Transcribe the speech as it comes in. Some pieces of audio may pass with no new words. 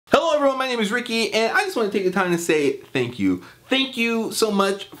everyone, my name is Ricky, and I just want to take the time to say thank you. Thank you so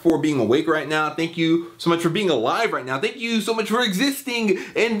much for being awake right now. Thank you so much for being alive right now. Thank you so much for existing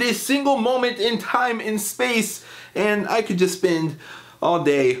in this single moment in time and space. And I could just spend all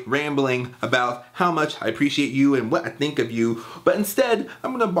day rambling about how much I appreciate you and what I think of you. But instead,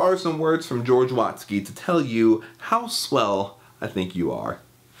 I'm going to borrow some words from George WATSKY to tell you how swell I think you are.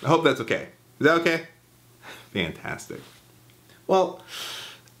 I hope that's okay. Is that okay? Fantastic. Well,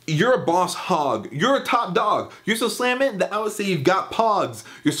 you're a boss hog. You're a top dog. You're so slamming that I would say you've got pogs.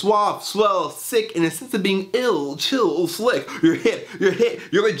 You're suave, swell, sick, in a sense of being ill, chill, slick. You're hip, you're hit,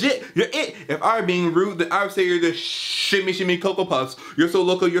 you're legit, you're it. If I were being rude, then I would say you're the shimmy, shimmy, coco-puffs. You're so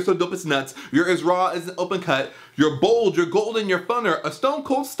loco, you're so dope, it's nuts. You're as raw as an open cut. You're bold, you're golden, you're funner, a stone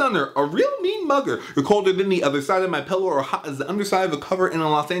cold stunner, a real mean mugger. You're colder than the other side of my pillow or hot as the underside of a cover in a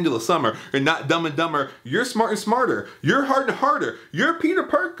Los Angeles summer. You're not dumb and dumber, you're smart and smarter. You're hard and harder, you're Peter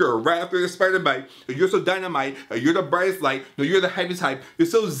Parker right after the spider bite. You're so dynamite, you're the brightest light, no you're the hypest hype. You're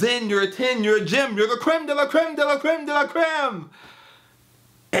so zen, you're a 10, you're a gem, you're the creme de la creme de la creme de la creme.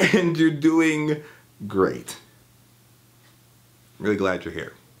 And you're doing great. Really glad you're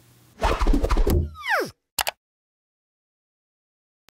here.